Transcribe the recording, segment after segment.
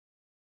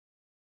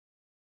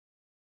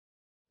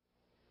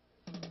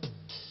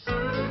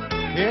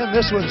Ken,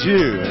 this one's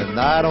you, and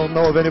I don't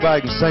know if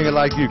anybody can sing it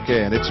like you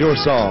can. It's your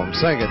song.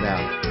 Sing it now.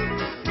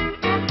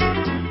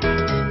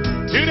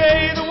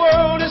 Today the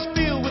world is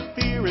filled with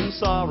fear and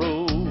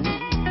sorrow.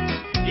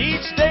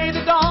 Each day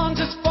that dawns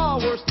is far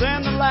worse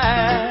than the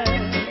last.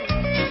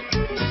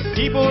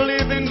 People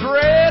live in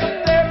dread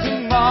of their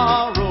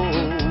tomorrow,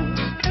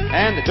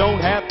 and they don't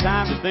have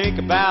time to think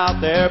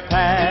about their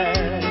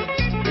past.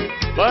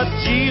 But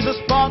Jesus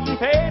bought and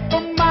paid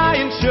for my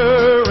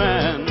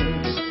insurance,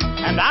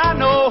 and I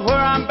know where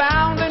I'm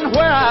bound and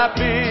where I've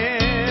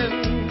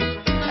been.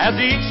 As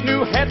each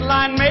new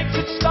headline makes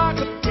its stock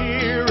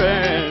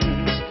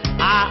appearance,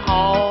 I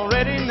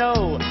already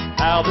know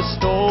how the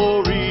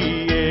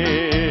story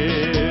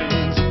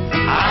ends.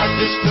 I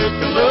just took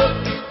a look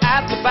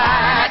at the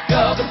back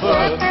of the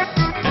book,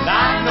 and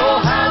I know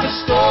how the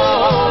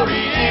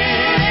story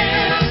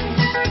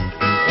ends.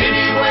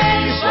 Any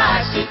way you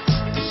slice it,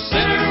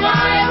 sinner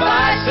my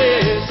advice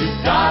is,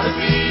 you've got to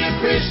be a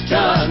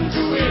Christian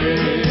to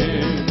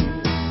win.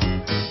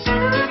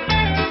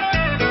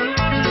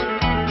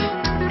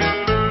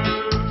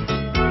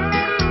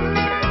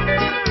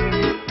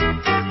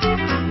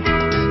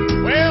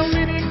 Well,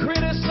 many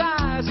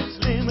criticize its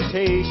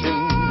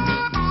limitations.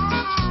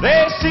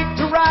 They seek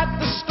to write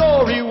the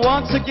story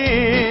once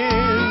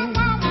again.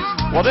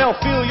 Well, they'll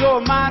fill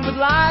your mind with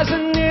lies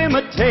and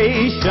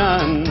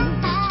imitation,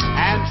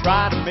 and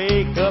try to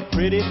make a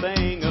pretty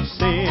thing of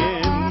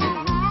sin.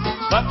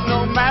 But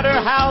no matter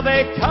how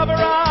they cover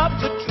up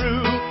the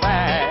true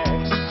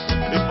facts,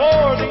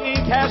 before the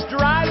ink has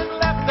dried and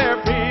left their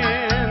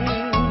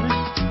pen,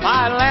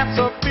 my lamps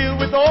are filled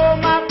with oil,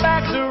 my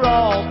bags are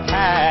all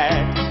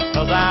packed,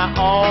 'cause I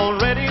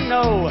already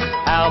know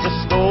how the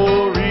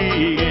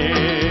story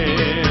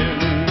ends.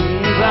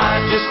 I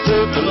just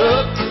took a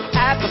look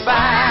at the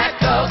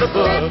back of the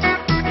book,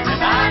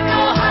 and I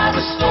know how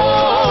the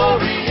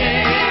story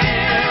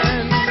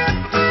ends.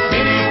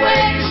 Any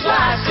way you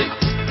slice it,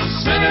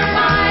 sinner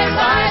my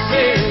advice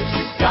is,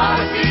 you've got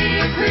to be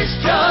a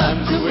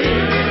Christian to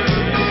win.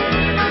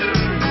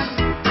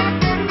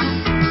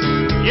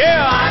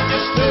 Yeah, I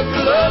just took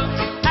a look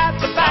at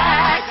the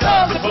back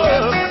of the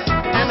book,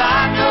 and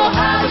I know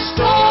how the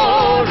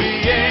story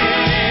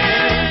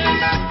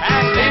ends.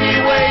 And any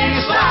way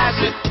you slice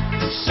it,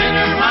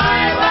 sinner my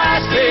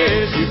advice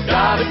is, you've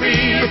got to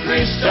be a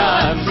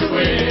Christian to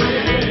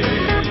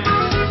win.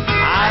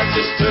 I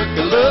just took